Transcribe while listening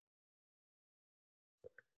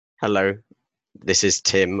Hello, this is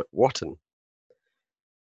Tim Watton.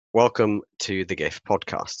 Welcome to the GIF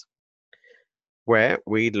podcast, where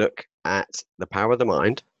we look at the power of the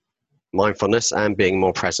mind, mindfulness, and being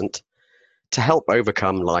more present to help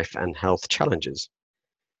overcome life and health challenges.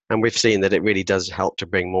 And we've seen that it really does help to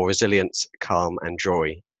bring more resilience, calm, and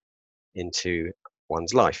joy into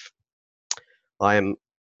one's life. I am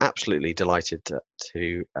absolutely delighted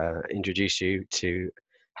to introduce you to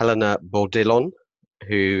Helena Bourdillon,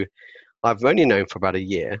 who I've only known for about a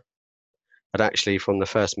year, but actually from the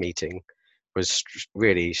first meeting was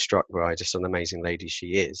really struck by just an amazing lady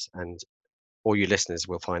she is, and all you listeners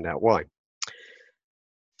will find out why.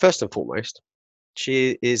 First and foremost,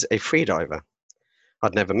 she is a freediver.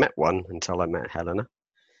 I'd never met one until I met Helena.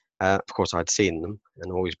 Of course, I'd seen them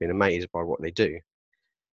and always been amazed by what they do,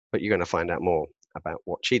 but you're going to find out more about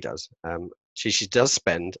what she does. She does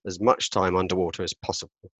spend as much time underwater as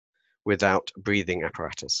possible without breathing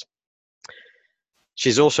apparatus.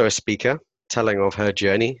 She's also a speaker, telling of her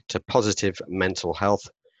journey to positive mental health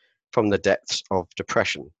from the depths of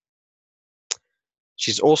depression.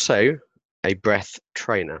 She's also a breath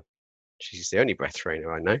trainer. She's the only breath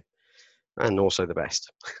trainer I know, and also the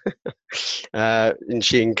best. And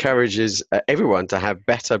she encourages everyone to have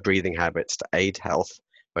better breathing habits to aid health,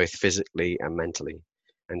 both physically and mentally.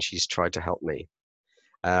 And she's tried to help me.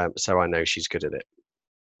 So I know she's good at it.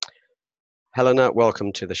 Helena,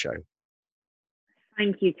 welcome to the show.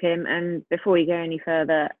 Thank you, Tim. And before we go any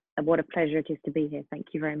further, what a pleasure it is to be here. Thank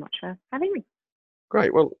you very much for having me.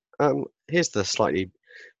 Great. Well, here's the slightly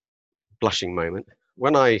blushing moment.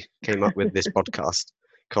 When I came up with this podcast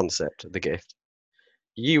concept, The Gift,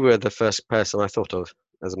 you were the first person I thought of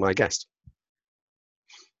as my guest.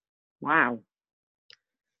 Wow.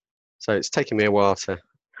 So it's taken me a while to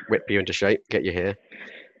whip you into shape, get you here.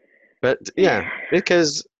 But yeah,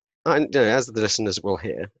 because as the listeners will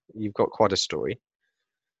hear, you've got quite a story.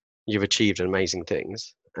 You've achieved amazing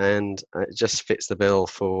things, and it just fits the bill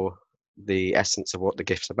for the essence of what the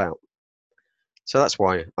gift's about. So that's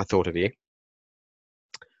why I thought of you.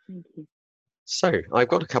 Thank you. So I've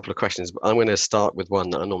got a couple of questions, but I'm going to start with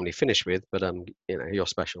one that I normally finish with. But you're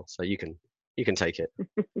special, so you can take it.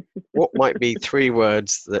 What might be 3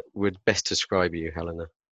 words that would best describe you, Helena?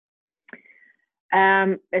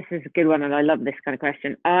 This is a good one, and I love this kind of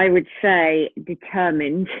question. I would say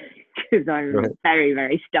determined, because I'm very,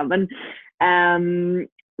 very stubborn.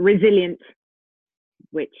 Resilient,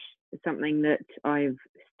 which is something that I've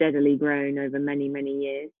steadily grown over many, many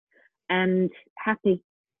years. And happy,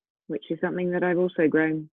 which is something that I've also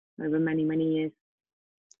grown over many, many years.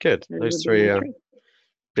 Good. Those 3 are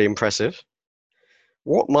pretty impressive.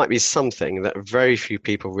 What might be something that very few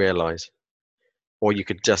people realize? Or you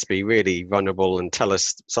could just be really vulnerable and tell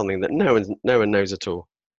us something that no one knows at all.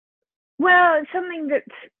 Well, it's something that's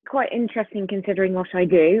quite interesting considering what I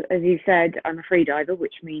do. As you said, I'm a free diver,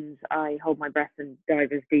 which means I hold my breath and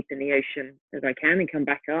dive as deep in the ocean as I can and come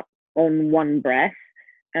back up on one breath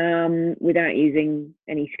without using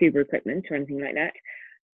any scuba equipment or anything like that.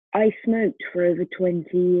 I smoked for over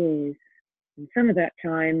 20 years. And some of that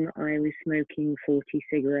time I was smoking 40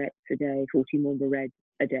 cigarettes a day, 40 Marlboro Red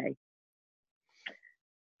a day.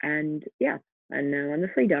 And yeah, and now I'm a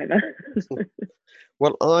free diver.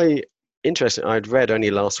 Well, I'd read only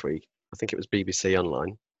last week, I think it was BBC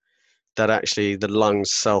Online, that actually the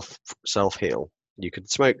lungs self-heal. You could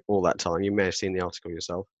smoke all that time. You may have seen the article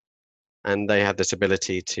yourself. And they have this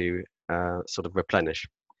ability to sort of replenish.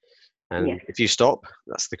 And if you stop,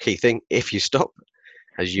 that's the key thing. If you stop,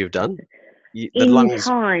 as you've done, the lungs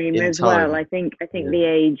time as well. I think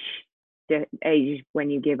the age when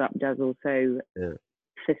you give up does also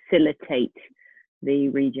facilitate the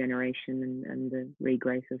regeneration and the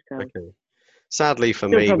regrowth of cells. Okay. Sadly for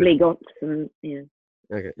me, probably got some. Yeah.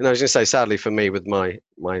 Okay. And I was going to say, sadly for me, with my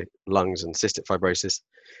lungs and cystic fibrosis,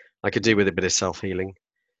 I could do with a bit of self-healing,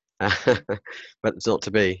 but it's not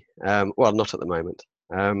to be. Well, not at the moment.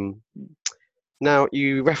 Now,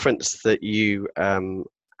 you referenced that you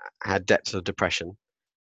had depths of depression.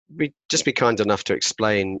 Just be kind enough to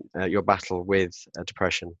explain your battle with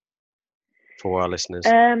depression for our listeners.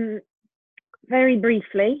 Very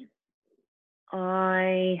briefly,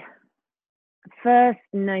 I first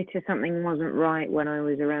noticed something wasn't right when I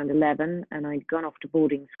was around 11, and I'd gone off to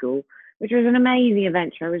boarding school, which was an amazing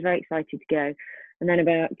adventure. I was very excited to go. And then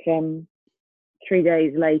about 3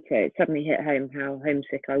 days later, it suddenly hit home how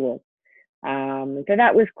homesick I was. So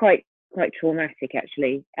that was quite traumatic,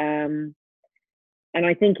 actually. And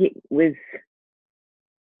I think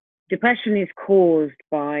depression is caused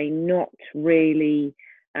by not really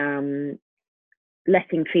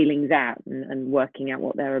letting feelings out and working out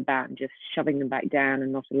what they're about and just shoving them back down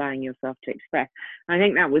and not allowing yourself to express. I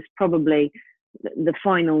think that was probably the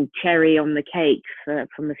final cherry on the cake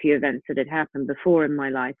from the few events that had happened before in my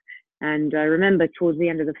life. And I remember towards the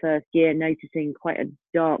end of the first year noticing quite a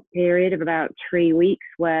dark period of about 3 weeks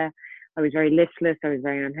where I was very listless, I was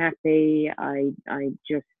very unhappy, I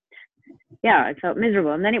just, yeah, I felt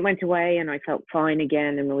miserable. And then it went away and I felt fine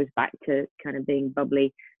again and I was back to kind of being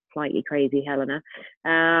bubbly, slightly crazy Helena.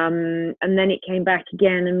 And then it came back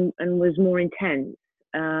again and was more intense.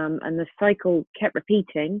 And the cycle kept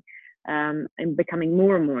repeating and becoming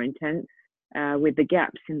more and more intense, with the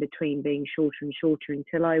gaps in between being shorter and shorter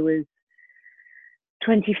until I was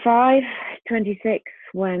 25, 26,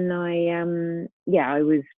 when I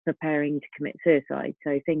was preparing to commit suicide.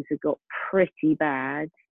 So things had got pretty bad,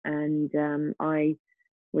 and I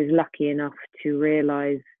was lucky enough to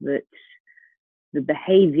realize that the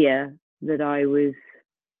behavior that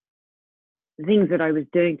the things that I was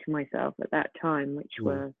doing to myself at that time, which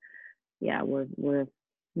were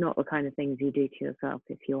not the kind of things you do to yourself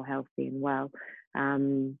if you're healthy and well.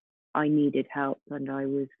 I needed help, and I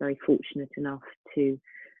was very fortunate enough to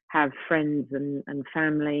have friends and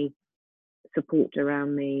family support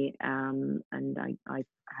around me. And I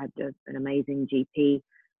had an amazing GP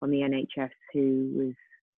on the NHS who was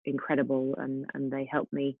incredible, and they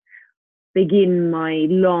helped me begin my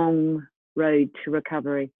long road to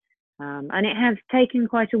recovery. And it has taken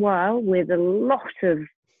quite a while with a lot of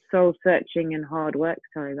soul searching and hard work.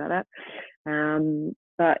 Sorry about that.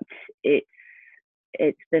 But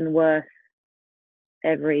it's been worth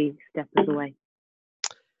every step of the way.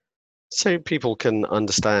 So people can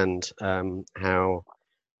understand how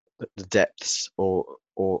the depths or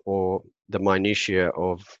the minutiae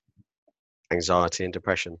of anxiety and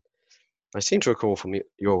depression. I seem to recall from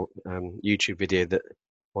your YouTube video that,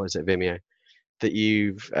 what is it, Vimeo, that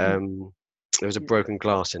you've there was a broken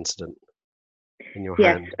glass incident in your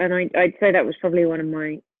hand. Yes, and I'd say that was probably one of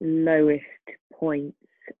my lowest points.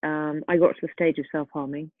 I got to the stage of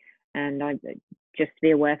self-harming, and just to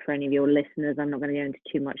be aware for any of your listeners, I'm not going to go into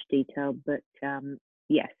too much detail, but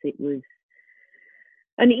yes, it was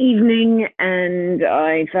an evening, and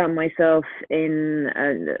I found myself in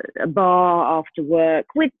a bar after work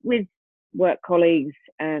with work colleagues,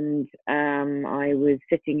 and I was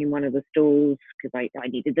sitting in one of the stalls because I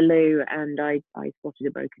needed the loo, and I spotted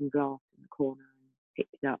a broken glass in the corner and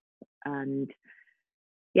picked it up and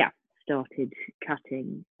started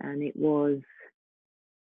cutting. And it was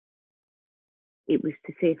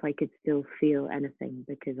to see if I could still feel anything,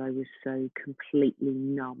 because I was so completely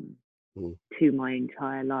numb to my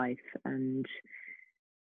entire life. And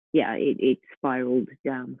it spiraled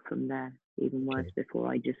down from there, even worse,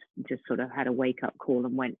 before I just sort of had a wake up call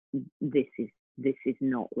and went, this is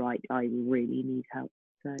not right, I really need help.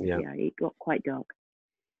 So it got quite dark.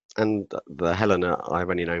 And the Helena I've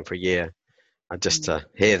only known for a year, and just to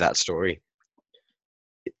hear that story,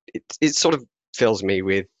 it sort of fills me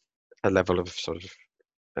with a level of sort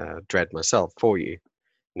of dread myself for you.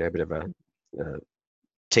 A bit of a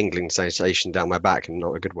tingling sensation down my back, and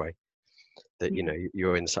not a good way. That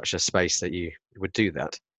you're in such a space that you would do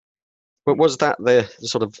that. But was that the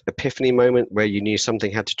sort of epiphany moment where you knew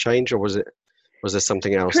something had to change, or was there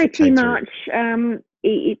something else? Pretty much.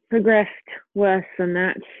 It progressed worse than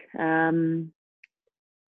that.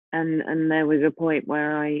 And there was a point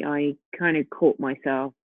where I kind of caught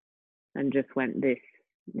myself and just went, this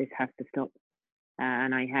has to stop.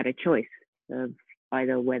 And I had a choice of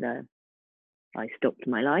either whether I stopped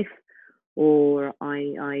my life or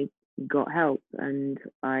I got help. And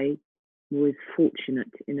I was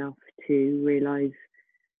fortunate enough to realize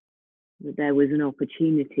that there was an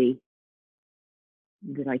opportunity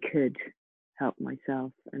that I could help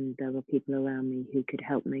myself, and there were people around me who could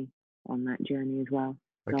help me on that journey as well.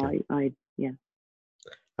 Okay. So I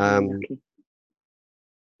lucky.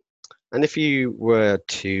 And if you were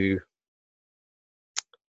to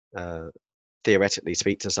theoretically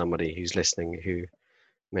speak to somebody who's listening who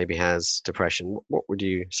maybe has depression, what would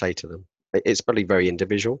you say to them? It's probably very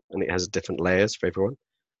individual and it has different layers for everyone,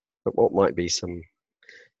 but what might be some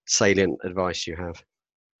salient advice you have?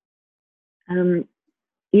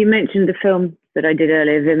 You mentioned the film that I did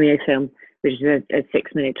earlier, Vimeo film, which is a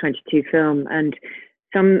 6-minute 22 film, and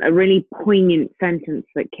a really poignant sentence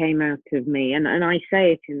that came out of me, and I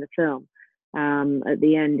say it in the film at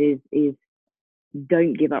the end, is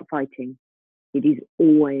don't give up fighting. It is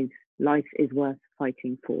always, life is worth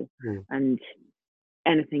fighting for, and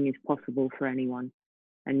anything is possible for anyone,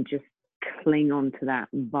 and just cling on to that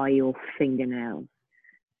by your fingernails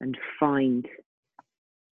and find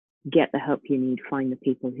get the help you need, find the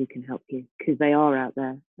people who can help you, because they are out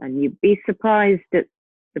there, and you'd be surprised at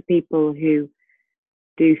the people who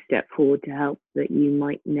do step forward to help that you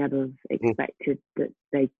might never have expected that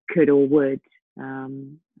they could or would.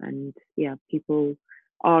 And yeah, people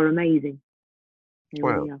are amazing. They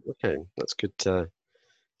Wow. really are. Okay, that's good to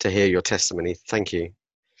hear your testimony. Thank you.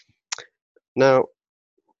 Now,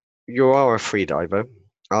 you are a free diver.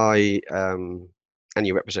 And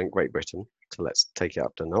you represent Great Britain, so let's take it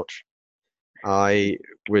up a notch. I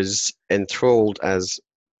was enthralled, as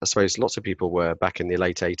I suppose lots of people were back in the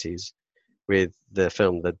late 80s, with the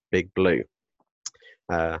film The Big Blue.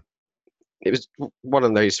 Uh, it was one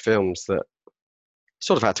of those films that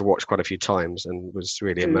sort of had to watch quite a few times and was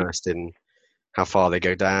really immersed in how far they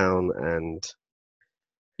go down. And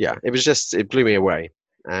yeah, it blew me away.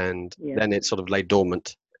 And then it sort of lay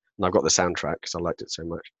dormant. And I've got the soundtrack because I liked it so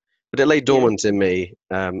much. But it lay dormant in me,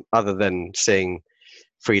 other than seeing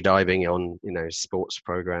free diving on, sports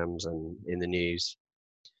programs and in the news.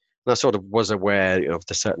 And I sort of was aware of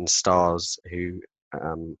the certain stars who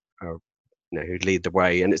are, who lead the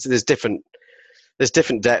way. And there's different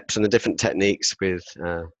depths and the different techniques with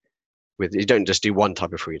you don't just do one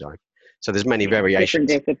type of free dive. So there's many variations.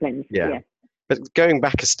 Different disciplines. Yeah. But going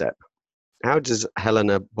back a step, how does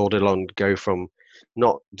Helena Bordelon go from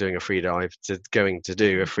not doing a free dive to going to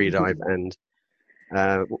do a free dive? And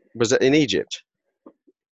was it in Egypt?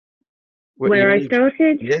 Where I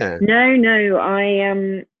started? Yeah. No.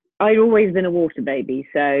 I'd always been a water baby,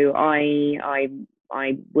 so I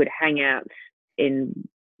would hang out in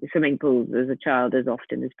swimming pools as a child as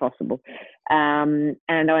often as possible, and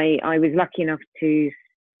I was lucky enough to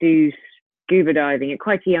do scuba diving at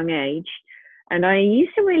quite a young age. And I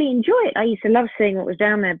used to really enjoy it. I used to love seeing what was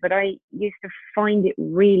down there, but I used to find it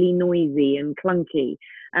really noisy and clunky.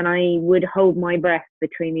 And I would hold my breath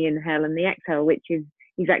between the inhale and the exhale, which is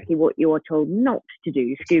exactly what you're told not to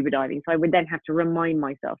do, scuba diving. So I would then have to remind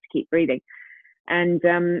myself to keep breathing. And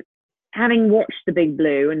having watched The Big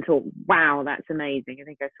Blue and thought, wow, that's amazing. I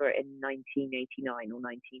think I saw it in 1989 or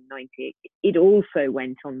 1990. It also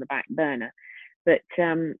went on the back burner. But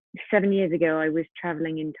 7 years ago, I was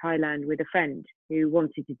traveling in Thailand with a friend who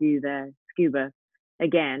wanted to do their scuba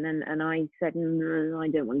again. And I said, no, I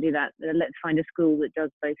don't want to do that. Let's find a school that does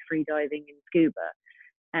both free diving and scuba.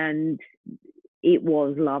 And it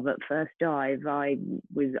was love at first dive. I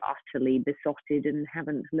was utterly besotted and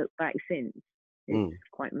haven't looked back since. It's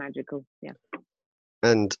quite magical. Yeah.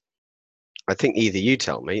 And I think either you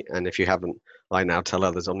tell me, and if you haven't, I now tell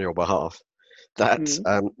others on your behalf,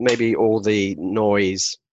 that maybe all the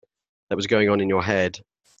noise that was going on in your head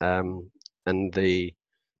and the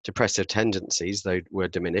depressive tendencies, they were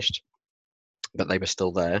diminished, but they were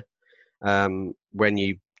still there. When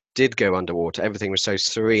you did go underwater, everything was so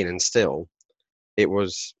serene and still. It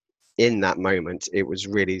was in that moment, it was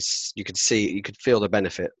really, you could feel the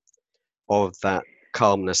benefit of that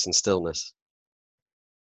calmness and stillness.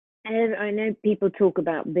 I know people talk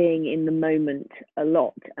about being in the moment a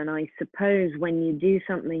lot, and I suppose when you do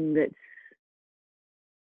something that's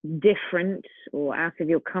different or out of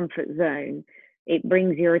your comfort zone, it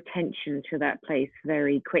brings your attention to that place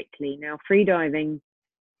very quickly. Now, freediving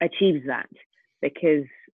achieves that because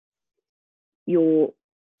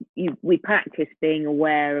we practice being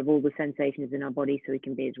aware of all the sensations in our body so we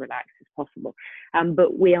can be as relaxed as possible.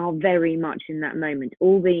 But we are very much in that moment.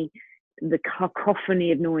 All the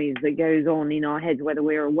cacophony of noise that goes on in our heads, whether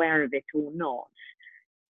we're aware of it or not,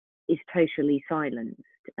 is totally silenced,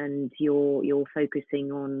 and you're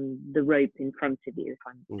focusing on the rope in front of you. If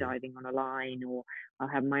I'm diving on a line, or I'll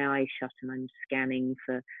have my eyes shut and I'm scanning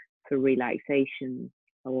for relaxation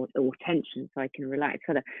or tension so I can relax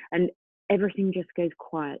further, and everything just goes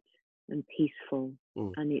quiet and peaceful.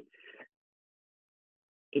 And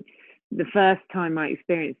it's the first time I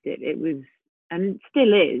experienced it, it was, and it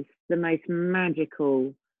still is, the most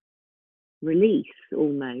magical release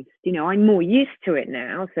almost. I'm more used to it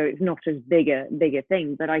now, so it's not as big a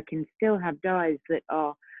thing, but I can still have dives that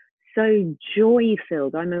are so joy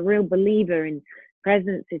filled. I'm a real believer in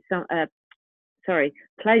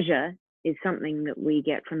pleasure is something that we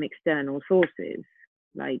get from external sources,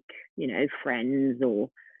 like friends or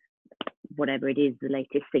whatever it is, the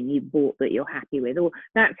latest thing you bought that you're happy with, or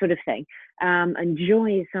that sort of thing. And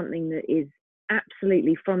joy is something that is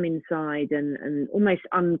absolutely from inside and almost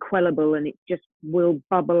unquellable, and it just will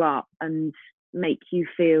bubble up and make you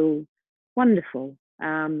feel wonderful,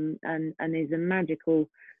 and is a magical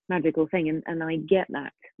thing. And I get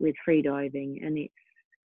that with freediving, and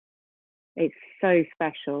It's so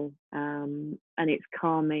special, and it's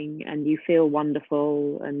calming, and you feel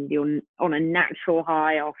wonderful, and you're on a natural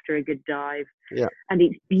high after a good dive. Yeah. And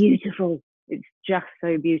it's beautiful. It's just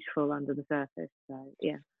so beautiful under the surface. So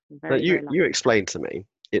yeah, I'm Now, very, very you lucky. explained to me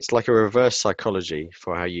it's like a reverse psychology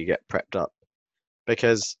for how you get prepped up,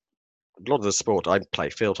 because a lot of the sport I play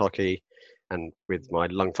field hockey, and with my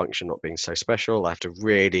lung function not being so special, I have to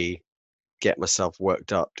really get myself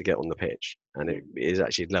worked up to get on the pitch, and Yeah. it is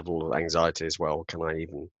actually level of anxiety as well. Can I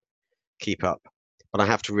even keep up? But I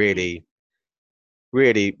have to Mm.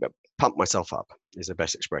 really pump myself up is the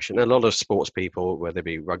best expression. And a lot of sports people, whether it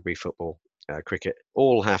be rugby, football, cricket,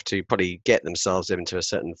 all have to probably get themselves into a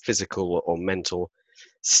certain physical or mental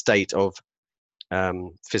state of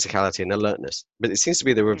physicality and alertness. But it seems to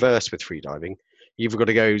be the Yeah. reverse with freediving. You've got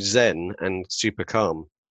to go zen and super calm.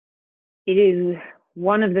 It is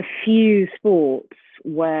one of the few sports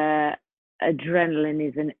where adrenaline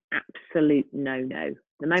is an absolute no-no.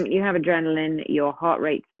 The moment you have adrenaline, your heart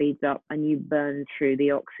rate speeds up and you burn through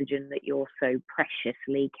the oxygen that you're so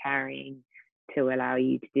preciously carrying to allow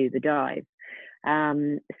you to do the dive.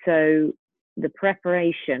 So the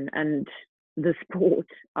preparation and the sport,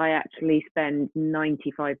 I actually spend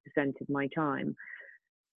 95% of my time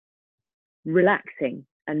relaxing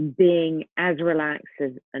and being as relaxed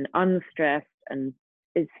as and unstressed, and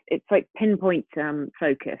it's like pinpoint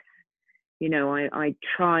focus. You know, I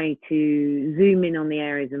try to zoom in on the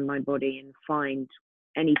areas in my body and find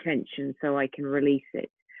any tension so I can release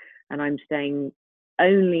it. And I'm staying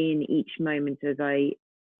only in each moment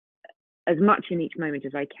as much in each moment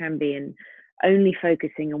as I can be, and only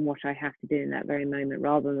focusing on what I have to do in that very moment,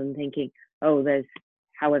 rather than thinking, oh, there's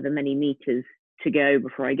however many meters to go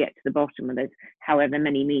before I get to the bottom, or there's however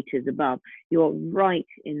many meters above. You're right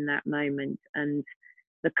in that moment, and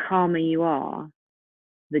the calmer you are,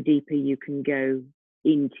 the deeper you can go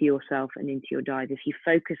into yourself and into your dive. If you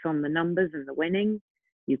focus on the numbers and the winning,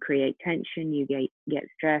 you create tension, you get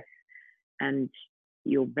stress, and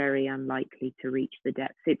you're very unlikely to reach the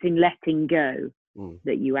depths. It's in letting go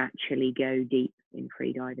that you actually go deep in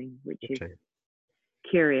freediving, which is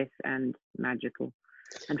curious and magical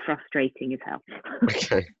and frustrating as hell.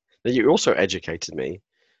 Okay. Now, you also educated me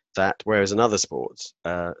that whereas in other sports,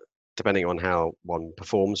 depending on how one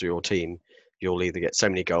performs or your team, you'll either get so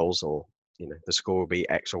many goals or the score will be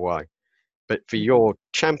X or Y. But for your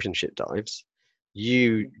championship dives,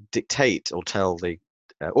 you dictate or tell the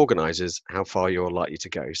organizers how far you're likely to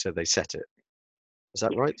go, so they set it. Is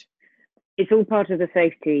that right? It's all part of the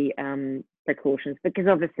safety precautions, because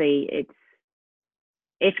obviously it's,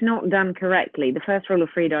 if not done correctly, the first rule of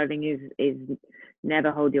freediving is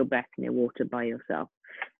never hold your breath near water by yourself.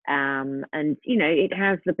 And it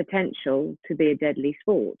has the potential to be a deadly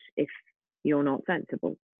sport if you're not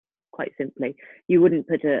sensible. Quite simply, you wouldn't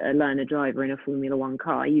put a learner driver in a Formula One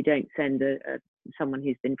car. You don't send someone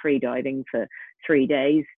who's been freediving for 3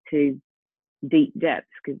 days to deep depths,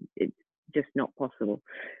 because it's just not possible.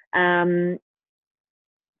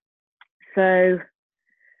 So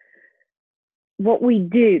what we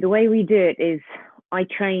do, the way we do it is I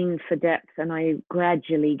train for depth and I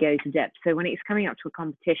gradually go to depth. So when it's coming up to a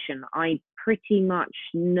competition, I pretty much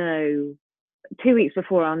know 2 weeks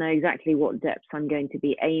before, I'll know exactly what depths I'm going to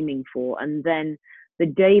be aiming for. And then the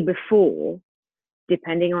day before,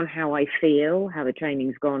 depending on how I feel, how the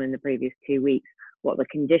training's gone in the previous 2 weeks, what the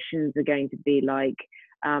conditions are going to be like,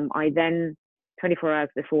 I then, 24 hours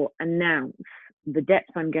before, announce the depth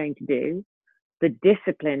I'm going to do, the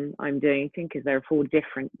discipline I'm doing, because there are 4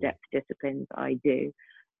 different depth disciplines I do,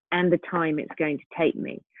 and the time it's going to take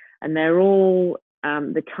me. And they're all,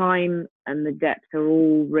 the time and the depth are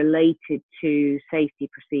all related to safety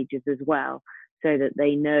procedures as well, so that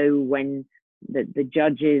they know when the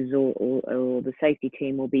judges or the safety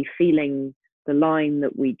team will be feeling the line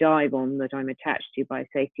that we dive on, that I'm attached to by a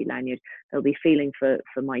safety lanyard. They'll be feeling for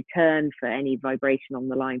my turn, for any vibration on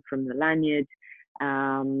the line from the lanyard.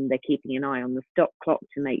 They're keeping an eye on the stop clock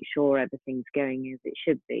to make sure everything's going as it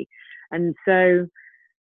should be. And so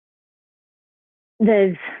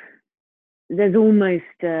there's almost,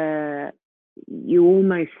 you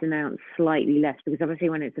almost announce slightly less, because obviously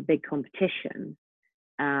when it's a big competition,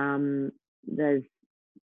 there's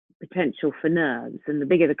potential for nerves, and the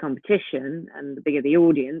bigger the competition and the bigger the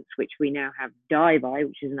audience, which we now have Dive Eye,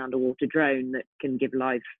 which is an underwater drone that can give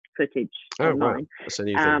live footage online. Wow. That's a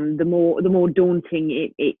new thing. The more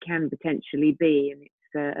daunting it can potentially be, and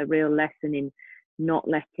it's a real lesson in not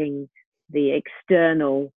letting the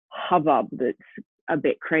external hubbub that's a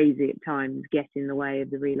bit crazy at times get in the way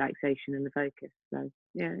of the relaxation and the focus. So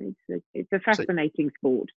yeah, it's a fascinating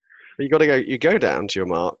sport. But you go down to your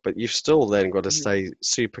mark, but you've still then got to Mhm. stay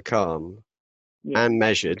super calm Yeah, and and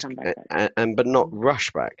measured, come back up. and but not rush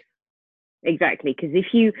back. Exactly, because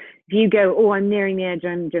if you go, oh, I'm nearing the edge,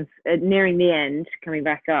 I'm just nearing the end, coming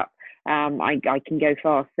back up, I can go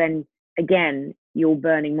fast. Then again, you're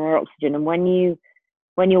burning more oxygen, and when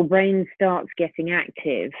your brain starts getting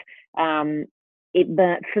active, for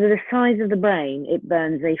the size of the brain, it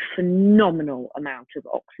burns a phenomenal amount of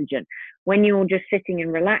oxygen. When you're just sitting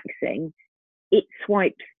and relaxing, it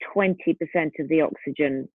swipes 20% of the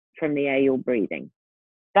oxygen from the air you're breathing.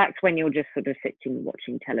 That's when you're just sort of sitting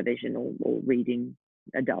watching television or reading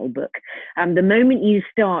a dull book. The moment you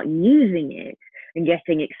start using it and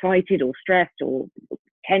getting excited or stressed or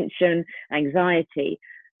tension, anxiety,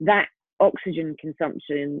 that oxygen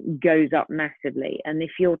consumption goes up massively. And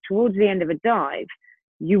if you're towards the end of a dive,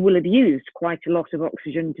 you will have used quite a lot of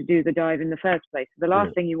oxygen to do the dive in the first place. So the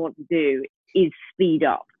last thing you want to do is speed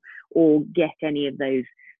up or get any of those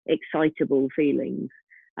excitable feelings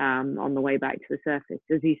on the way back to the surface.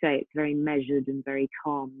 As you say, it's very measured and very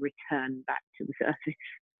calm return back to the surface.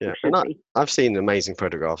 Yeah, and I've seen amazing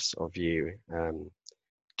photographs of you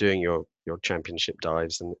doing your championship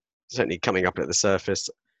dives, and certainly coming up at the surface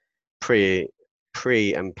pre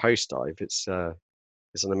and post dive. It's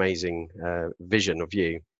an amazing vision of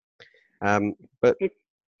you. But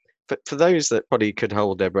for those that probably could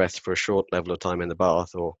hold their breath for a short level of time in the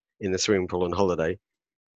bath or in the swimming pool on holiday,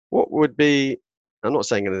 what would be, I'm not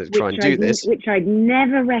saying to try and do this. Which I'd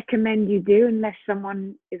never recommend you do unless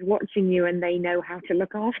someone is watching you and they know how to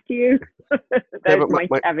look after you. That's my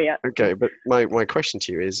caveat. Okay, but my question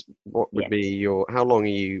to you is, what would be how long are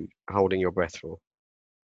you holding your breath for?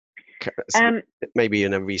 Maybe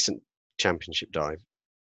in a recent championship dive.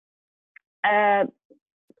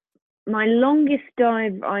 My longest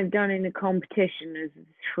dive I've done in a competition is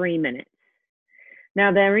 3 minutes.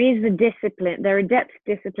 Now, there is a discipline, there are depth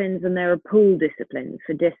disciplines and there are pool disciplines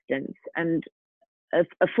for distance. And a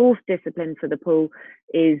fourth discipline for the pool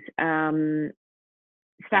is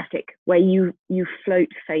static, where you float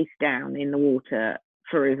face down in the water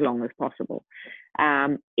for as long as possible.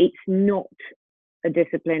 It's not a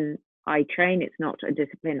discipline I train. It's not a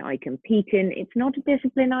discipline I compete in. It's not a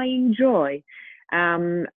discipline I enjoy.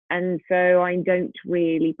 And so I don't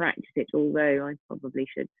really practice it, although I probably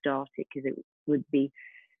should start it because it would be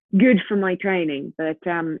good for my training. But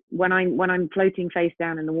when I'm floating face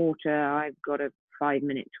down in the water, I've got a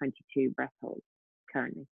 5-minute 22 breath hold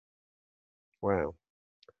currently. Wow.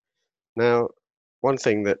 Now, one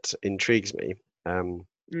thing that intrigues me,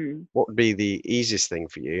 what would be the easiest thing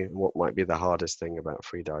for you, and what might be the hardest thing about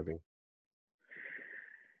freediving?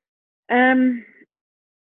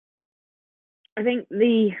 I think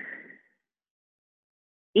the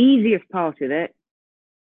easiest part of it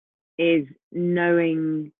is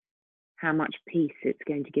knowing how much peace it's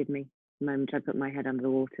going to give me the moment I put my head under the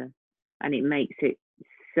water. And it makes it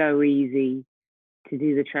so easy to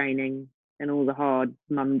do the training and all the hard,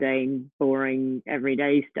 mundane, boring,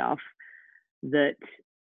 everyday stuff that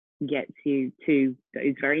gets you to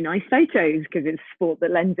those very nice photos, because it's a sport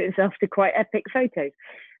that lends itself to quite epic photos.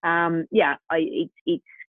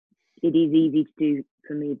 It is easy to do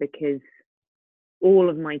for me because all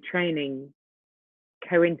of my training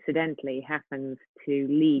coincidentally happens to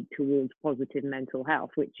lead towards positive mental health,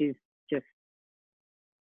 which is just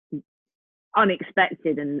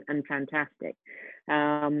unexpected and fantastic.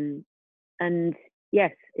 And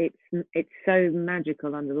yes, it's so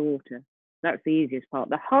magical under the water. That's the easiest part.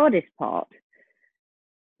 The hardest part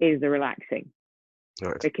is the relaxing.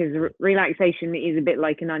 Right. Because relaxation is a bit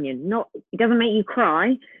like an onion. It doesn't make you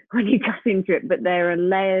cry when you cut into it, but there are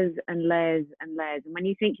layers and layers and layers. And when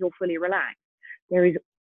you think you're fully relaxed, there is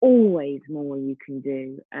always more you can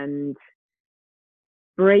do. And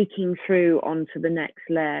breaking through onto the next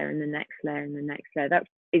layer and the next layer and the next layer, that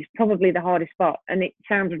is probably the hardest part. And it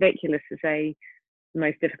sounds ridiculous to say the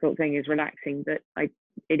most difficult thing is relaxing, but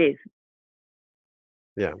it is.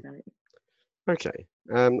 Yeah. Okay.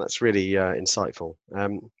 That's really insightful. Now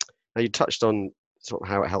you touched on sort of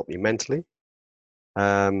how it helped you mentally.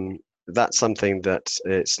 That's something that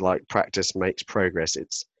it's like practice makes progress.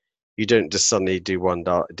 You don't just suddenly do one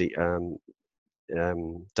dive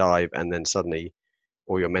and then suddenly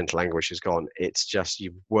all your mental anguish is gone. It's just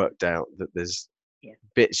you've worked out that there's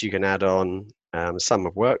bits you can add on. Some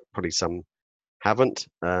have worked, probably some haven't.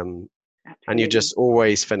 And you're just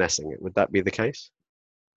always finessing it. Would that be the case?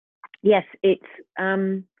 Yes, it's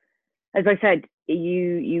as I said,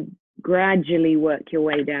 you gradually work your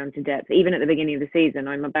way down to depth. Even at the beginning of the season,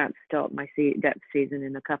 I'm about to start my depth season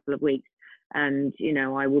in a couple of weeks, and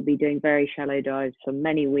I will be doing very shallow dives for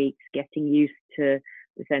many weeks, getting used to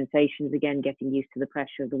the sensations again, getting used to the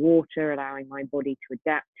pressure of the water, allowing my body to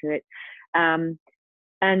adapt to it.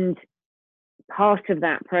 And part of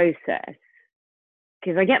that process,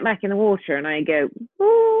 because I get back in the water and I go,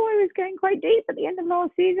 oh, I was going quite deep at the end of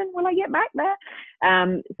last season. Will I get back there?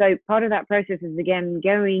 So part of that process is, again,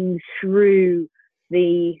 going through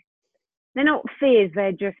they're not fears,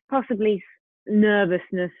 they're just possibly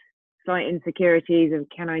nervousness, slight insecurities of,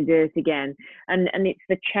 can I do it again? And it's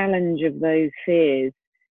the challenge of those fears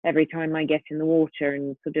every time I get in the water,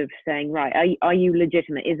 and sort of saying, right, are you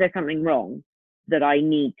legitimate? Is there something wrong that I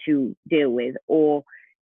need to deal with? Or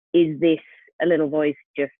is this a little voice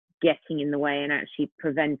just getting in the way and actually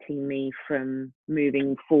preventing me from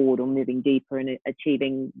moving forward or moving deeper and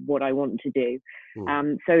achieving what I want to do?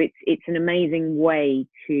 So it's an amazing way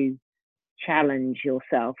to challenge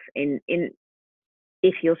yourself in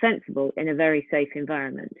if you're sensible, in a very safe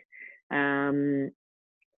environment. And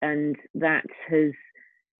that has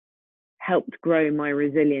helped grow my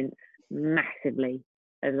resilience massively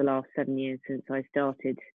over the last 7 years since I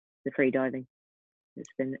started the free diving. It's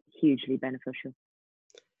been hugely beneficial.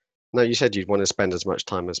 Now, you said you'd want to spend as much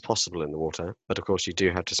time as possible in the water, but of course you do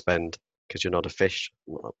have to spend, because you're not a fish,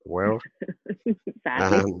 well,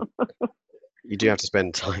 you do have to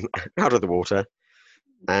spend time out of the water,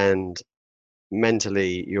 and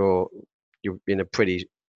mentally you're in a pretty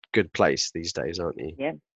good place these days, aren't you?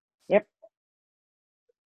 Yeah. Yep.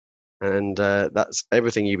 And that's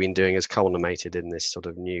everything you've been doing has culminated in this sort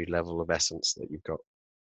of new level of essence that you've got.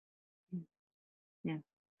 Yeah.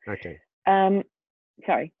 Okay.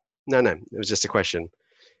 Sorry. No, it was just a question.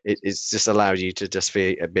 It's just allowed you to just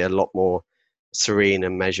be a lot more serene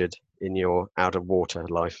and measured in your out of water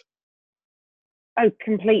life. Oh,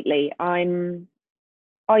 completely.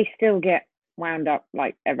 I still get wound up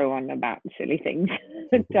like everyone about silly things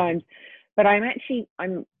at times, but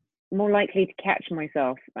I'm more likely to catch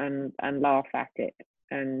myself and laugh at it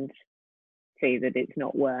and see that it's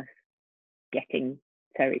not worth getting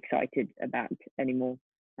so excited about anymore.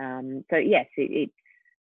 So yes,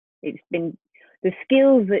 it's been, the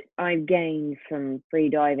skills that I've gained from free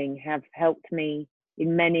diving have helped me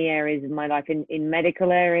in many areas of my life, in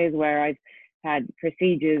medical areas where I've had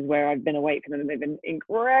procedures where I've been awake for them, they've been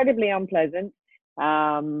incredibly unpleasant,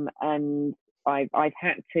 and I've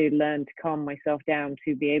had to learn to calm myself down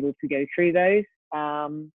to be able to go through those.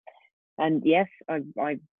 And yes,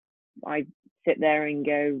 I sit there and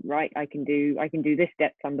go, right, I can do this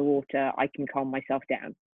depth underwater. I can calm myself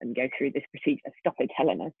down and go through this procedure. Stop it,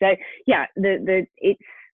 Helena. So yeah,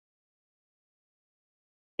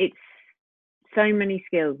 it's so many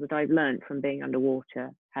skills that I've learned from being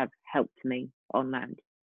underwater have helped me on land.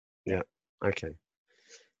 Yeah. Okay.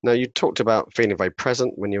 Now, you talked about feeling very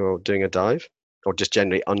present when you were doing a dive, or just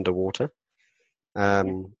generally underwater.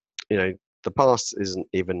 You know, the past isn't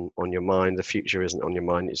even on your mind, the future isn't on your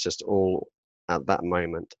mind. It's just all at that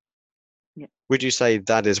moment. Yeah. Would you say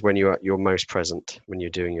that is when you're at your most present when you're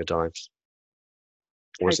doing your dives?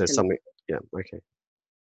 Or is there something? Yeah. Okay.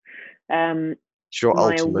 It's your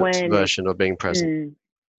ultimate version of being present.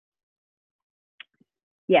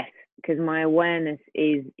 Yes, because my awareness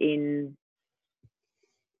is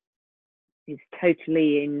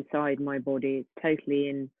totally inside my body. It's totally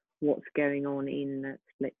in what's going on in that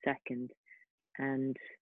split second, and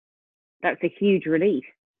that's a huge relief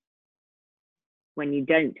when you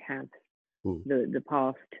don't have the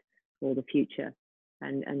past or the future,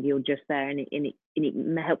 and you're just there, and it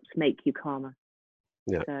helps make you calmer.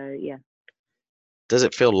 Yeah. So yeah. Does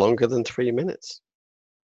it feel longer than 3 minutes?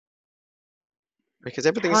 Because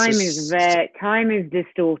everything time is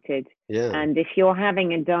distorted. Yeah. And if you're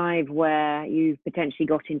having a dive where you've potentially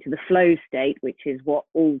got into the flow state, which is what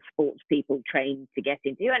all sports people train to get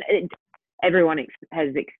into, and everyone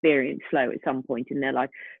has experienced flow at some point in their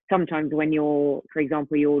life. Sometimes when for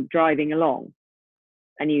example, you're driving along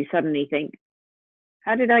and you suddenly think,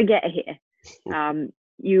 how did I get here?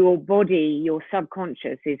 Your body, your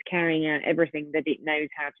subconscious is carrying out everything that it knows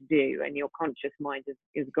how to do, and your conscious mind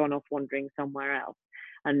has gone off wandering somewhere else.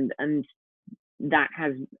 And that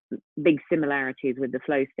has big similarities with the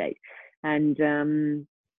flow state. And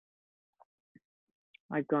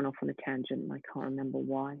I've gone off on a tangent and I can't remember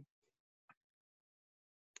why.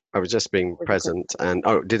 I was just being present. And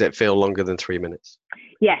did it feel longer than 3 minutes?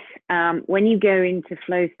 Yes. When you go into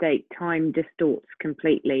flow state, time distorts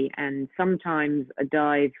completely, and sometimes a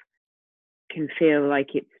dive can feel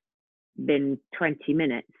like it's been 20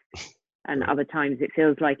 minutes, and other times it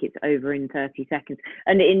feels like it's over in 30 seconds.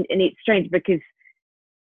 And it's strange because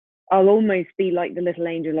I'll almost be like the little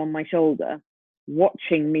angel on my shoulder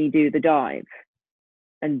watching me do the dive,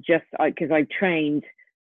 and just because I trained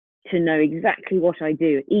to know exactly what I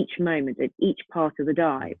do at each moment, at each part of the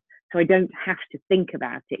dive. So I don't have to think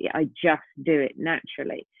about it. I just do it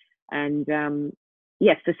naturally. And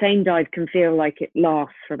yes, the same dive can feel like it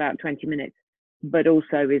lasts for about 20 minutes, but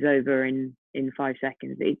also is over in 5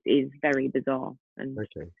 seconds. It is very bizarre and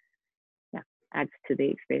Okay. yeah, adds to the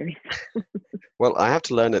experience. Well, I have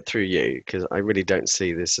to learn it through you because I really don't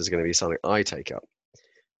see this as going to be something I take up.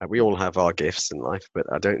 We all have our gifts in life, but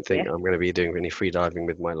I don't think Yeah. I'm going to be doing any free diving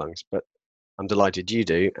with my lungs. But I'm delighted you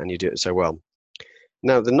do, and you do it so well.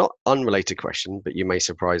 Now, the not unrelated question, but you may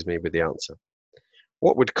surprise me with the answer.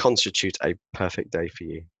 What would constitute a perfect day for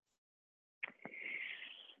you?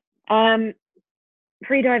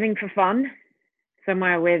 Free diving for fun,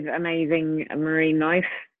 somewhere with amazing marine life,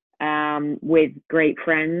 with great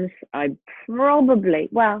friends. I probably,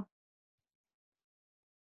 well,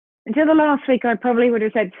 until the last week, I probably would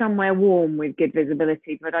have said somewhere warm with good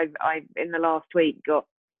visibility, but I've in the last week got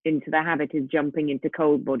into the habit of jumping into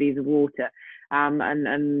cold bodies of water,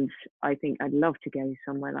 and I think I'd love to go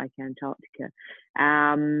somewhere like Antarctica,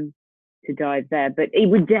 to dive there. But it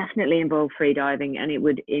would definitely involve free diving, and it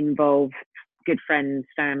would involve good friends,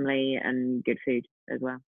 family, and good food as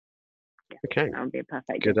well. Yeah, Okay, that would be a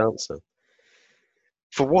perfect good day. answer.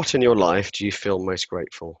 For what in your life do you feel most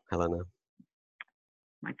grateful, Helena?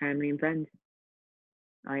 My family and friends.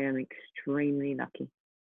 I am extremely lucky.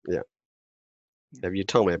 Yeah. Have you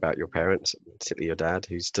told me about your parents, particularly your dad,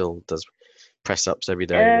 who still does press ups every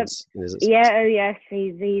day? Yeah, oh yes,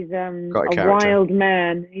 he's Quite a a character. wild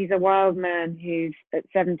man. He's a wild man who's at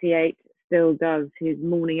 78 still does his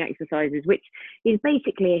morning exercises, which is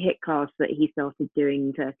basically a HIIT class that he started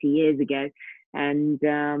doing 30 years ago. And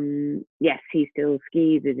yes, he still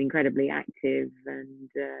skis, is incredibly active, and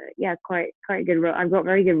yeah, quite a good. I've got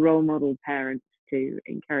very good role model parents to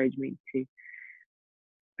encourage me to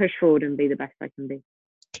push forward and be the best I can be.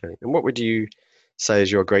 Okay. And what would you say is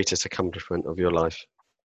your greatest accomplishment of your life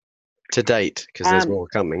to date? Because there's Um, more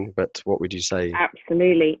coming, but what would you say?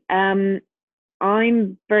 Absolutely.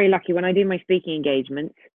 I'm very lucky when I do my speaking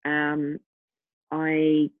engagements.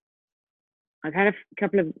 I I've had a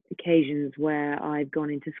couple of occasions where I've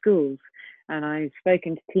gone into schools and I've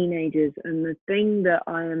spoken to teenagers, and the thing that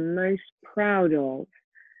I am most proud of,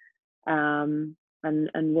 and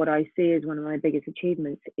what I see as one of my biggest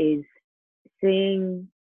achievements, is seeing,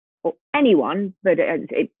 or anyone, but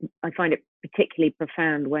I find it particularly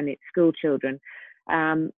profound when it's school children,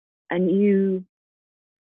 and you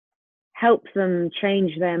help them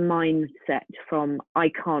change their mindset from "I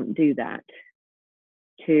can't do that"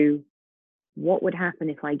 to "what would happen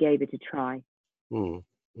if I gave it a try?" Mm,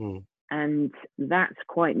 mm, And that's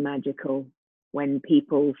quite magical when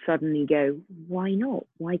people suddenly go, "Why not?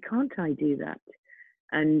 Why can't I do that?"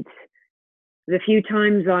 And the few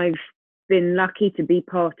times I've been lucky to be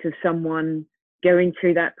part of someone going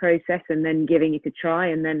through that process and then giving it a try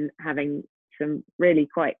and then having some really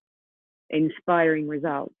quite inspiring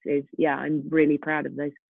results is, yeah, I'm really proud of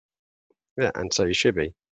those. yeah, and so you should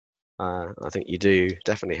be. I think you do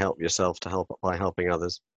definitely help yourself to help by helping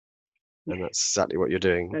others, Yes, and that's exactly what you're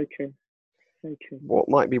doing. so true, so true. What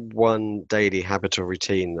might be one daily habit or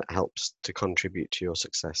routine that helps to contribute to your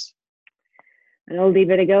success? An oldie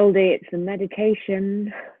but a goldie, it's the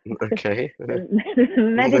meditation. Okay. The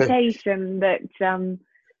meditation that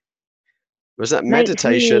Was that makes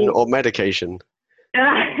meditation me or medication?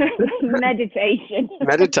 meditation.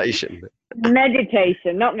 Meditation.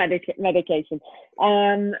 Meditation, not medication.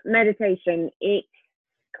 Meditation, it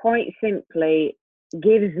quite simply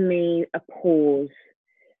gives me a pause.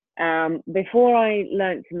 Before I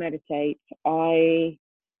learned to meditate, I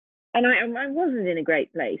wasn't in a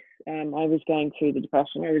great place. I was going through the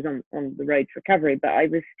depression. I was on the road to recovery, but I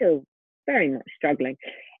was still very much struggling.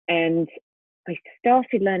 And I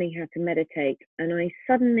started learning how to meditate, and I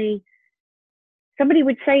suddenly, somebody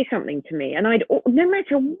would say something to me, and no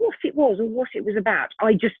matter what it was or what it was about,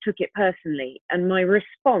 I just took it personally. And my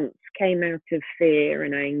response came out of fear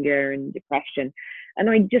and anger and depression. And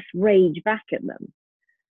I just rage back at them.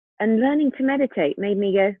 And learning to meditate made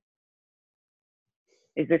me go,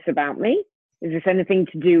 is this about me? Is this anything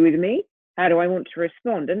to do with me? How do I want to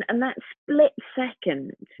respond? And that split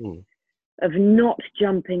second Mm, of not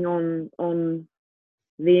jumping on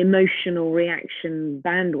the emotional reaction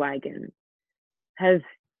bandwagon has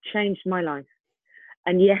changed my life.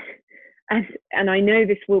 And yes, and I know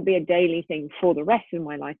this will be a daily thing for the rest of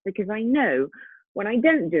my life, because I know when I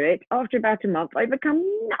don't do it, after about a month, I become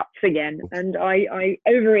nuts again and I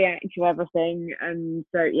overreact to everything. And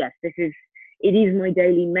so, yes, it is my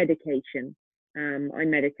daily medication. I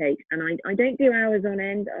meditate, and I don't do hours on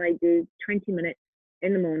end. I do 20 minutes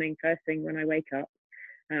in the morning, first thing when I wake up.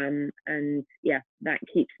 And yeah, that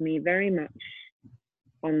keeps me very much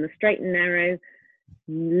on the straight and narrow,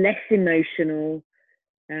 less emotional,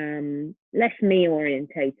 less me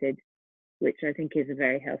orientated, which I think is a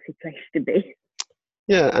very healthy place to be.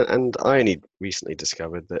 Yeah, and I only recently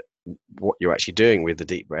discovered that what you're actually doing with the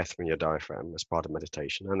deep breath from your diaphragm as part of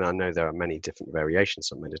meditation, and I know there are many different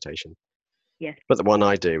variations of meditation, Yes. but the one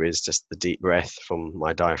I do is just the deep breath from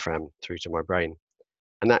my diaphragm through to my brain.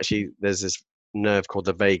 And actually, there's this nerve called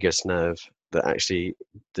the vagus nerve that actually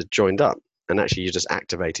that joined up, and actually you're just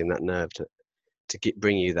activating that nerve to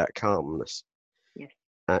bring you that calmness. Yes.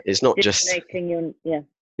 It's not just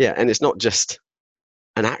yeah, and it's not just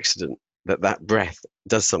an accident that breath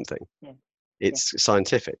does something. Yeah. It's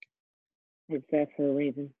scientific. It's there for a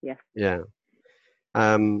reason. Yeah. Yeah.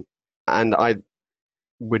 And I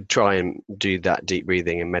would try and do that deep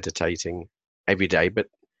breathing and meditating every day, but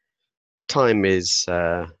time is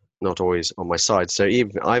not always on my side. So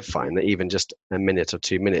even I find that even just a minute or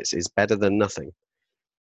 2 minutes is better than nothing.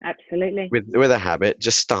 Absolutely. With a habit,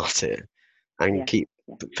 just start it and keep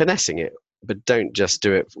finessing it, but don't just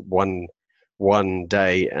do it one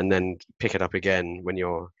day and then pick it up again when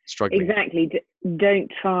you're struggling. Exactly.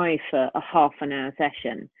 Don't try for a half an hour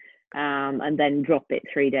session and then drop it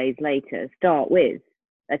 3 days later. Start with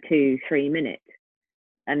a 2-3 minute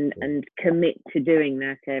and commit to doing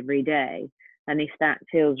that every day. And if that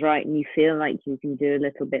feels right and you feel like you can do a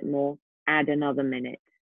little bit more, add another minute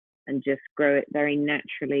and just grow it very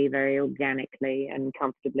naturally, very organically and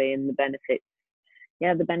comfortably. And the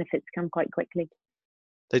benefits come quite quickly.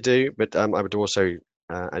 They do, but I would also,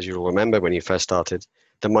 as you'll remember when you first started,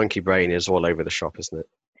 the monkey brain is all over the shop, isn't it?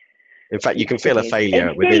 In fact, you can feel a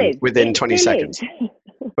failure within 20 seconds.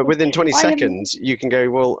 But within 20 seconds, you can go,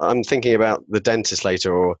 well, I'm thinking about the dentist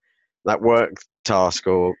later, or that work task,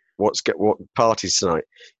 or what parties tonight.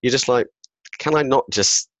 You're just like, can I not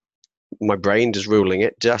just, my brain just ruling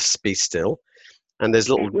it, just be still. And there's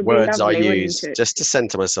little words I use just to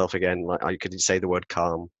center myself again. Like I could say the word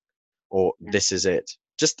calm, or this is it.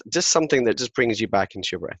 Just something that just brings you back into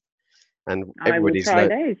your breath. And everybody's I will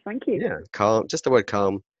try those. Thank you. Yeah, calm. Just the word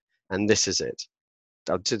calm, and this is it.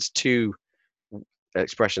 It's two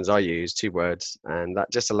expressions I use, 2 words, and that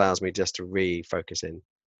just allows me just to refocus in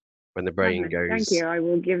when the brain goes. Thank you. I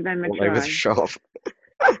will give them a all try. Over the shop.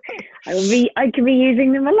 I can be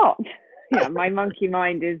using them a lot. Yeah, my monkey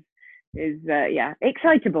mind is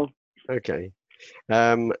excitable. Okay.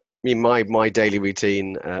 My daily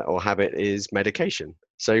routine or habit is medication.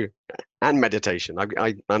 So and meditation.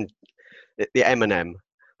 I'm the M&M.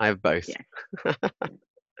 I have both. Yeah.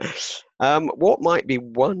 What might be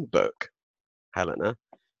one book, Helena,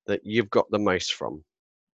 that you've got the most from?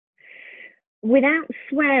 Without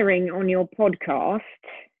swearing on your podcast,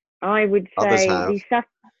 I would say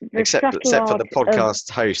except for the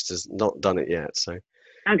podcast host has not done it yet. So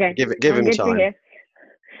okay, give him time.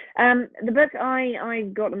 The book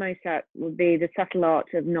I got the most out would be The Subtle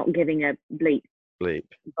Art of Not Giving a Bleep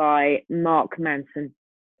by Mark Manson.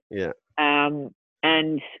 Yeah.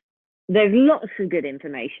 And there's lots of good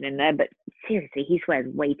information in there, but seriously, he swears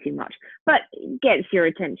way too much, but gets your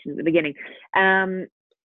attention at the beginning.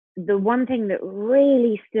 The one thing that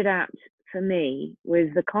really stood out for me was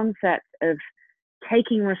the concept of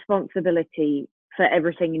taking responsibility for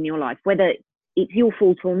everything in your life, whether it's your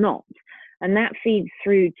fault or not. And that feeds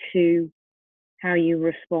through to how you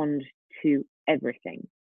respond to everything.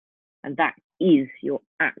 And that is your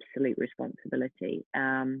absolute responsibility.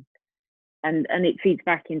 And it feeds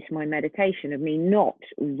back into my meditation of me not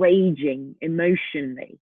raging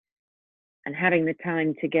emotionally and having the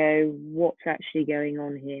time to go, what's actually going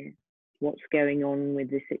on here? What's going on with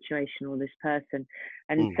this situation or this person?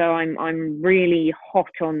 And so I'm really hot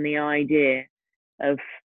on the idea of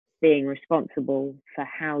being responsible for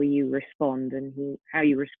how you respond and how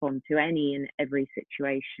you respond to any and every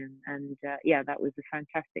situation. And that was a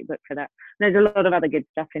fantastic book for that. There's a lot of other good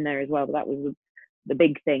stuff in there as well, but that was the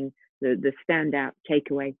big thing, the standout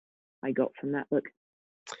takeaway I got from that book.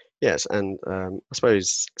 Yes, and I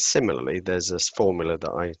suppose similarly, there's this formula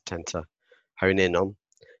that I tend to hone in on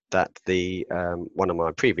that the one of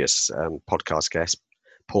my previous podcast guests,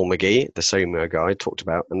 Paul McGee, the SOMO guy, talked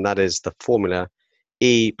about, and that is the formula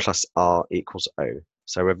E plus R equals O.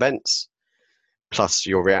 So events plus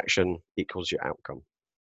your reaction equals your outcome.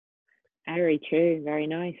 Very true. Very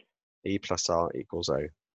nice. E plus R equals O.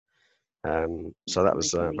 So that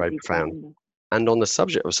was very profound. And on the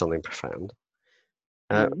subject of something profound,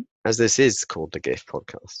 as this is called the GIFT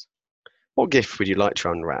podcast, what gift would you like to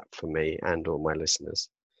unwrap for me and or my listeners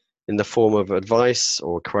in the form of advice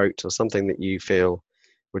or a quote or something that you feel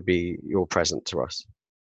would be your present to us?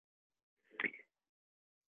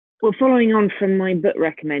 Well, following on from my book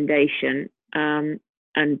recommendation, and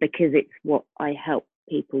because it's what I help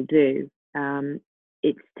people do,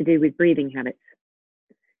 it's to do with breathing habits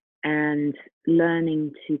and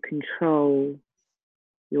learning to control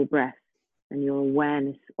your breath and your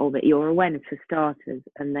awareness of it, your awareness for starters,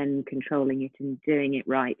 and then controlling it and doing it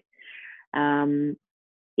right.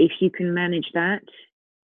 If you can manage that,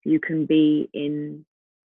 you can be in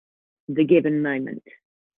the given moment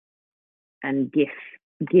and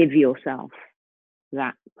give yourself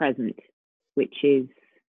that present, which is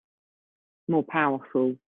more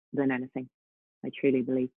powerful than anything, I truly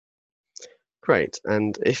believe. Great.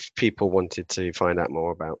 And if people wanted to find out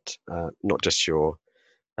more about not just your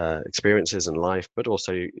experiences in life, but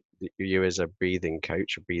also you as a breathing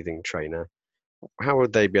coach, a breathing trainer, how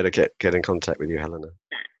would they be able to get in contact with you, Helena?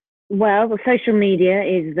 Well, the social media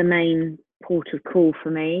is the main port of call for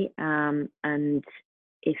me. And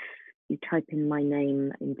if you type in my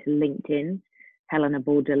name into LinkedIn, Helena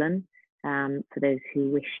Bourdillon, for those who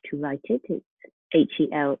wish to write it, it's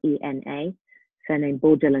Helena, surname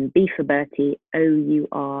Bourdillon, B for Bertie,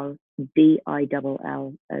 Ourdillon.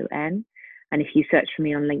 And if you search for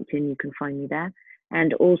me on LinkedIn, you can find me there.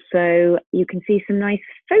 And also, you can see some nice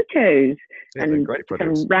photos and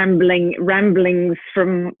some ramblings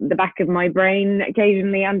from the back of my brain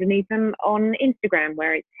occasionally underneath them on Instagram,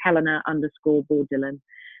 where it's Helena_Bourdillon.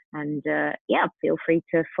 And feel free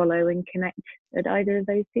to follow and connect at either of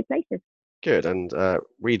those two places. Good, and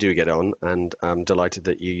we do get on, and I'm delighted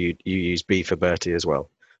that you use B for Bertie as well.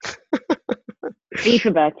 B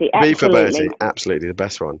for Bertie, absolutely. B for Bertie, absolutely the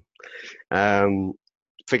best one.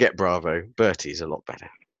 Forget Bravo. Bertie's a lot better.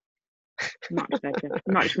 Much better.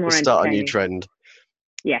 Much more we'll start a new trend.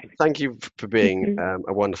 Yes. Thank you for being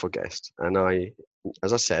a wonderful guest. And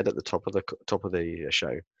as I said at the top of the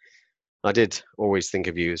show, I did always think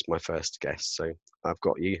of you as my first guest. So I've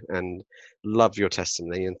got you and love your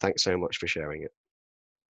testimony. And thanks so much for sharing it.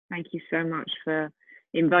 Thank you so much for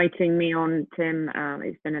inviting me on, Tim.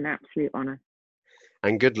 It's been an absolute honor.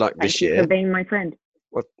 And good luck this year. Thank you for being my friend.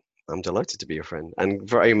 Well, I'm delighted to be your friend, and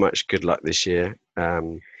very much good luck this year,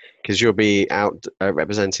 because you'll be out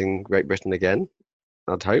representing Great Britain again,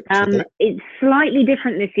 I'd hope. It's slightly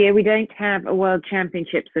different this year. We don't have a World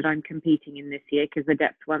Championships that I'm competing in this year because the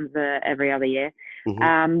depth ones are every other year.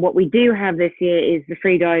 Mm-hmm. What we do have this year is the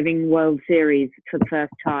Freediving World Series for the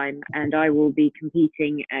first time, and I will be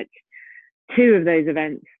competing at 2 of those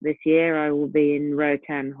events this year. I will be in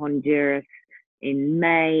Roatan, Honduras in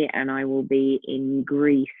May, and I will be in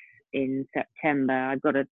Greece in September. I've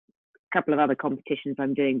got a couple of other competitions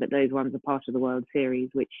I'm doing, but those ones are part of the World Series,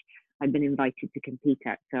 which I've been invited to compete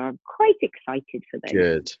at. So I'm quite excited for those.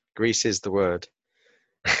 Good. Greece is the word.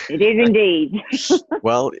 It is indeed.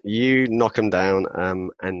 Well, you knock them down,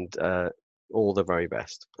 and all the very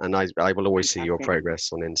best. And I will always see your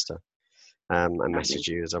progress on Insta, and message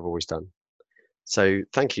you as I've always done. So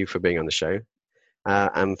thank you for being on the show.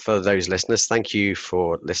 And for those listeners, thank you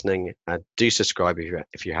for listening. Do subscribe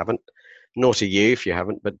if you haven't. Nor to you if you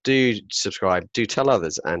haven't, but do subscribe, do tell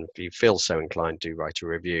others, and if you feel so inclined, do write a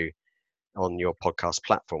review on your podcast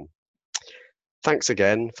platform. Thanks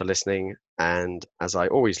again for listening, and as I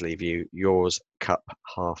always leave you, yours cup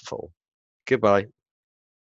half full. Goodbye.